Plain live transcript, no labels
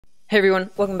Hey everyone,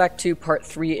 welcome back to part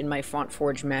 3 in my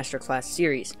FontForge Masterclass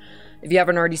series. If you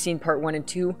haven't already seen part 1 and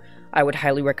 2, I would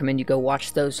highly recommend you go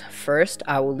watch those first.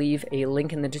 I will leave a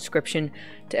link in the description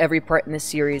to every part in this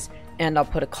series, and I'll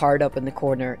put a card up in the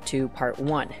corner to part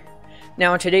 1.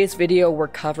 Now in today's video, we're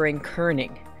covering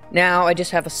kerning. Now I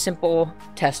just have a simple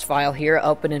test file here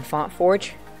open in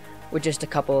FontForge with just a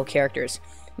couple of characters.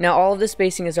 Now all of the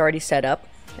spacing is already set up.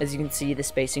 As you can see, the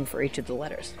spacing for each of the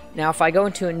letters. Now if I go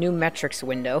into a new metrics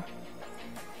window,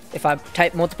 if I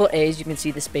type multiple A's, you can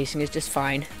see the spacing is just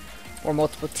fine. Or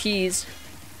multiple T's,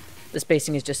 the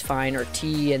spacing is just fine. Or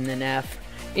T and then F.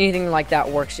 Anything like that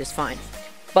works just fine.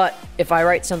 But if I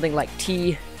write something like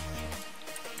T,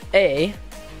 A,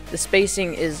 the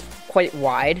spacing is quite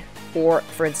wide. Or,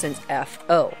 for instance, F,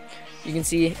 O. You can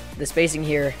see the spacing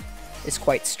here is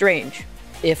quite strange.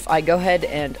 If I go ahead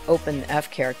and open the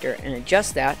F character and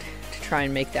adjust that to try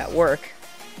and make that work,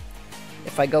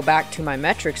 if I go back to my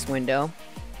metrics window,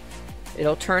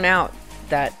 it'll turn out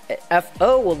that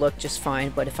FO will look just fine,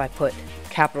 but if I put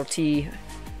capital T,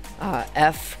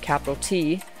 F, capital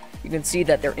T, you can see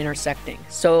that they're intersecting.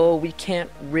 So we can't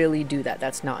really do that.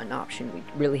 That's not an option. We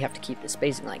really have to keep the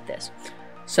spacing like this.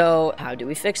 So how do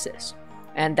we fix this?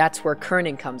 And that's where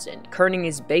kerning comes in. Kerning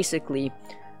is basically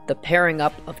the pairing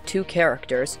up of two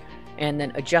characters and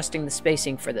then adjusting the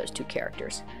spacing for those two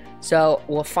characters. So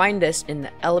we'll find this in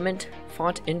the element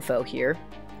font info here,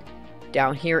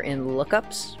 down here in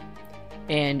Lookups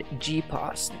and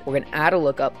GPOS. We're going to add a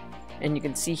lookup, and you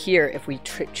can see here if we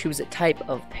choose a type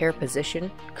of pair position,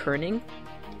 kerning,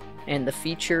 and the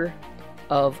feature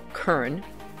of kern,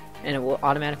 and it will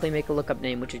automatically make a lookup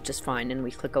name, which is just fine, and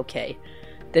we click OK.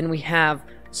 Then we have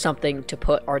something to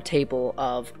put our table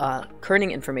of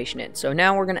kerning information in. So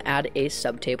now we're going to add a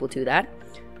subtable to that.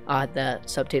 The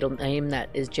subtable name that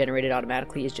is generated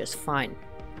automatically is just fine.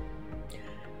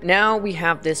 Now we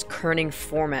have this kerning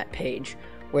format page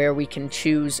where we can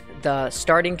choose the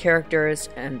starting characters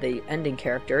and the ending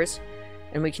characters,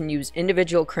 and we can use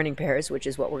individual kerning pairs, which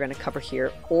is what we're going to cover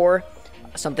here, or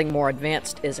something more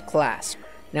advanced is a class.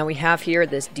 Now we have here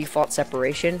this default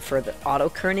separation for the auto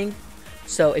kerning.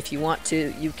 So if you want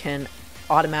to, you can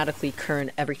automatically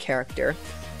kern every character,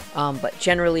 but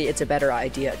generally it's a better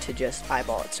idea to just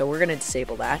eyeball it. So we're going to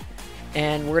disable that,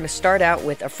 and we're going to start out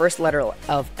with our first letter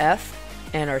of F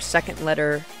and our second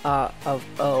letter of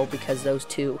O, because those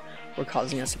two were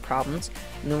causing us problems,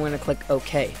 and then we're going to click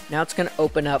OK. Now it's going to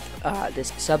open up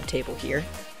this subtable here,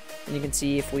 and you can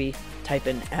see if we type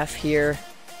in F here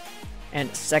and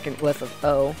a second glyph of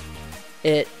O,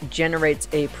 it generates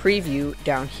a preview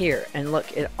down here, and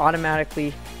look, it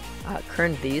automatically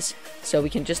kerned these, so we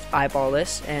can just eyeball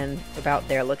this, and about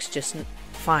there looks just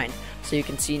fine. So you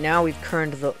can see now we've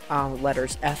kerned the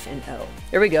letters F and O.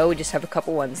 There we go, we just have a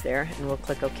couple ones there, and we'll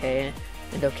click OK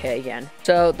and OK again.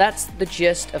 So that's the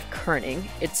gist of kerning.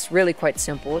 It's really quite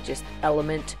simple, just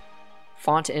element,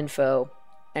 font info,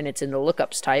 and it's in the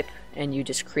lookups type, and you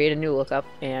just create a new lookup,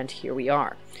 and here we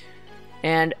are.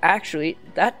 And actually,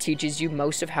 that teaches you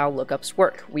most of how lookups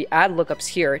work. We add lookups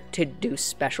here to do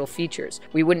special features.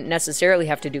 We wouldn't necessarily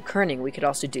have to do kerning. We could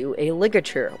also do a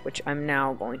ligature, which I'm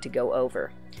now going to go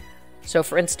over. So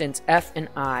for instance, F and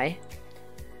I,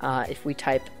 if we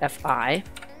type FI,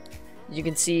 you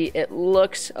can see it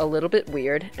looks a little bit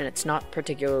weird and it's not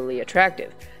particularly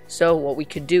attractive. So what we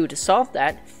could do to solve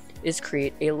that is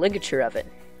create a ligature of it.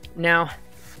 Now,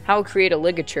 how to create a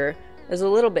ligature is a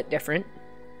little bit different,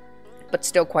 but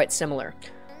still quite similar.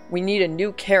 We need a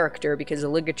new character because a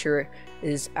ligature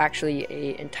is actually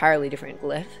an entirely different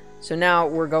glyph. So now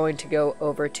we're going to go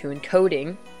over to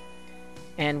encoding,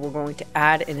 and we're going to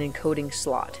add an encoding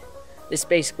slot. This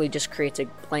basically just creates a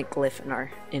blank glyph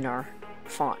in our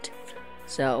font.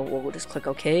 So we'll just click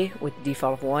OK with the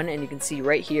default of 1, and you can see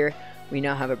right here we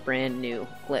now have a brand new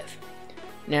glyph.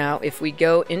 Now if we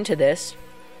go into this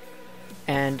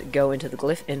and go into the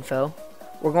glyph info,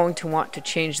 we're going to want to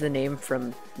change the name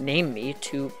from NameMe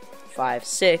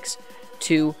 256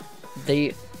 to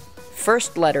the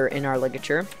first letter in our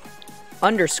ligature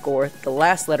underscore the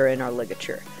last letter in our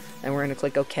ligature. And we're going to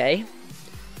click OK,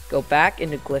 go back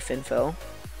into glyph info,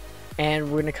 and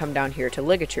we're going to come down here to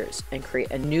ligatures and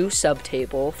create a new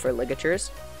subtable for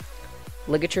ligatures,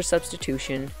 ligature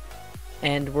substitution,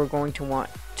 and we're going to want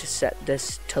to set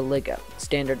this to Liga,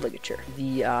 standard ligature.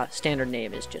 The standard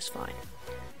name is just fine.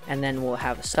 And then we'll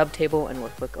have a subtable, and we'll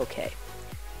click OK.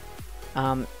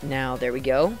 Now there we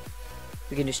go.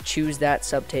 We can just choose that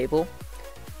subtable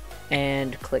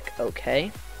and click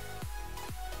OK.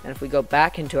 And if we go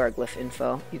back into our glyph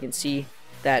info, you can see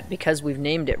that because we've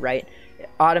named it right, it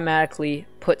automatically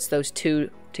puts those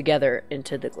two together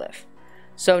into the glyph.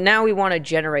 So now we want to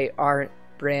generate our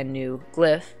brand new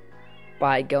glyph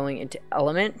by going into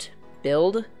Element,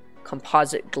 Build,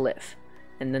 Composite Glyph.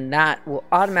 And then that will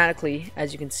automatically,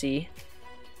 as you can see,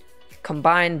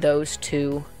 combine those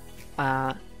two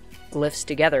glyphs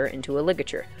together into a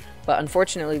ligature. But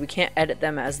unfortunately, we can't edit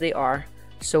them as they are.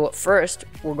 So at first,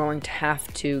 we're going to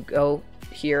have to go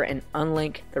here and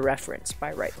unlink the reference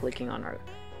by right-clicking on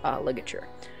our ligature.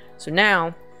 So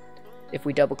now, if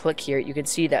we double-click here, you can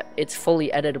see that it's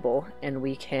fully editable, and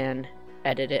we can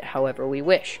edit it however we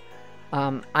wish.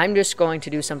 I'm just going to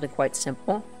do something quite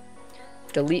simple.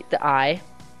 Delete the I,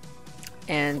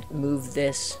 and move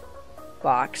this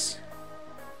box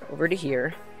over to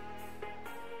here,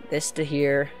 this to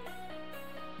here,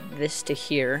 this to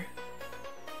here,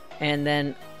 and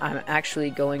then I'm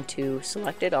actually going to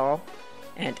select it all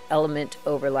and Element,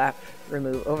 Overlap,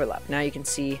 Remove Overlap. Now you can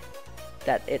see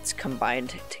that it's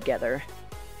combined together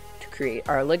to create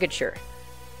our ligature.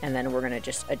 And then we're going to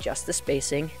just adjust the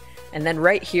spacing. And then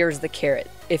right here is the caret.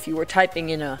 If you were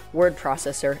typing in a word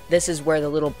processor, this is where the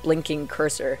little blinking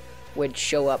cursor would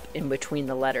show up in between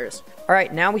the letters.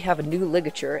 Alright, now we have a new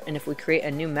ligature, and if we create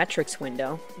a new metrics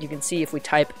window, you can see if we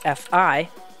type FI,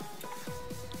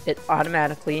 it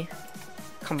automatically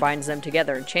combines them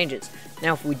together and changes.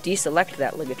 Now if we deselect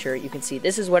that ligature, you can see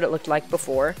this is what it looked like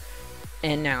before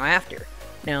and now after.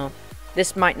 Now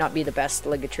this might not be the best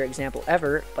ligature example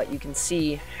ever, but you can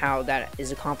see how that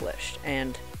is accomplished,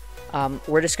 and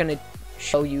we're just going to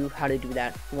show you how to do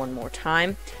that one more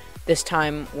time. This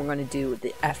time we're going to do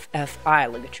the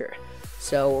FFI ligature.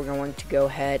 So we're going to go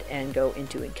ahead and go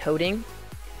into encoding,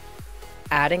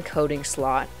 add encoding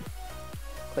slot,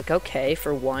 click OK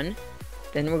for 1.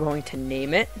 Then we're going to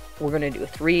name it. We're going to do a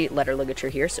 3-letter ligature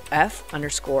here, so F_F_I.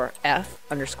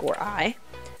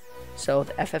 So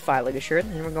the FFI ligature. And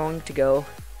then we're going to go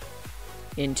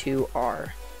into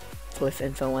our glyph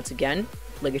info once again,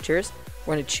 ligatures.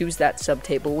 We're going to choose that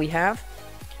subtable we have.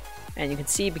 And you can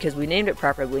see, because we named it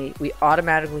properly, we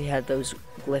automatically had those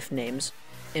glyph names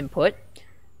input.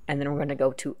 And then we're going to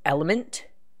go to Element,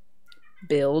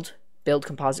 Build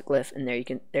Composite Glyph, and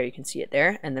there you can see it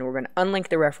there. And then we're going to unlink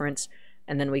the reference,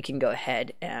 and then we can go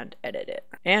ahead and edit it.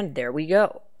 And there we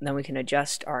go. Then we can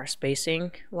adjust our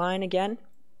spacing line again.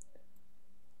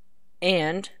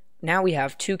 And now we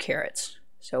have 2 carets.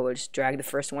 So we'll just drag the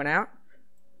first one out,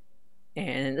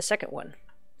 and the second one.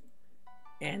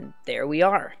 And there we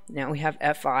are. Now we have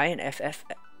FI and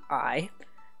FFI.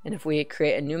 And if we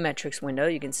create a new metrics window,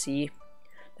 you can see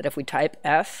that if we type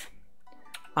FI,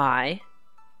 I,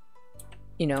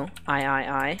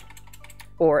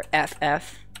 or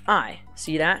FFI,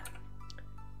 see that?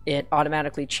 It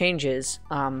automatically changes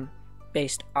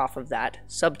based off of that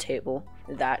subtable,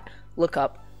 that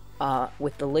lookup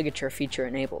with the ligature feature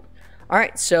enabled.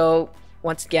 Alright, so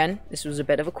once again, this was a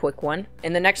bit of a quick one.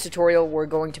 In the next tutorial, we're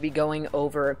going to be going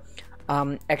over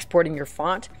exporting your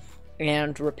font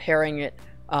and repairing it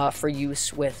for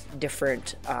use with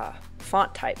different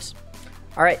font types.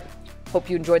 Alright, hope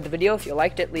you enjoyed the video. If you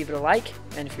liked it, leave it a like.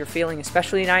 And if you're feeling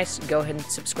especially nice, go ahead and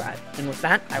subscribe. And with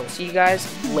that, I will see you guys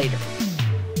later.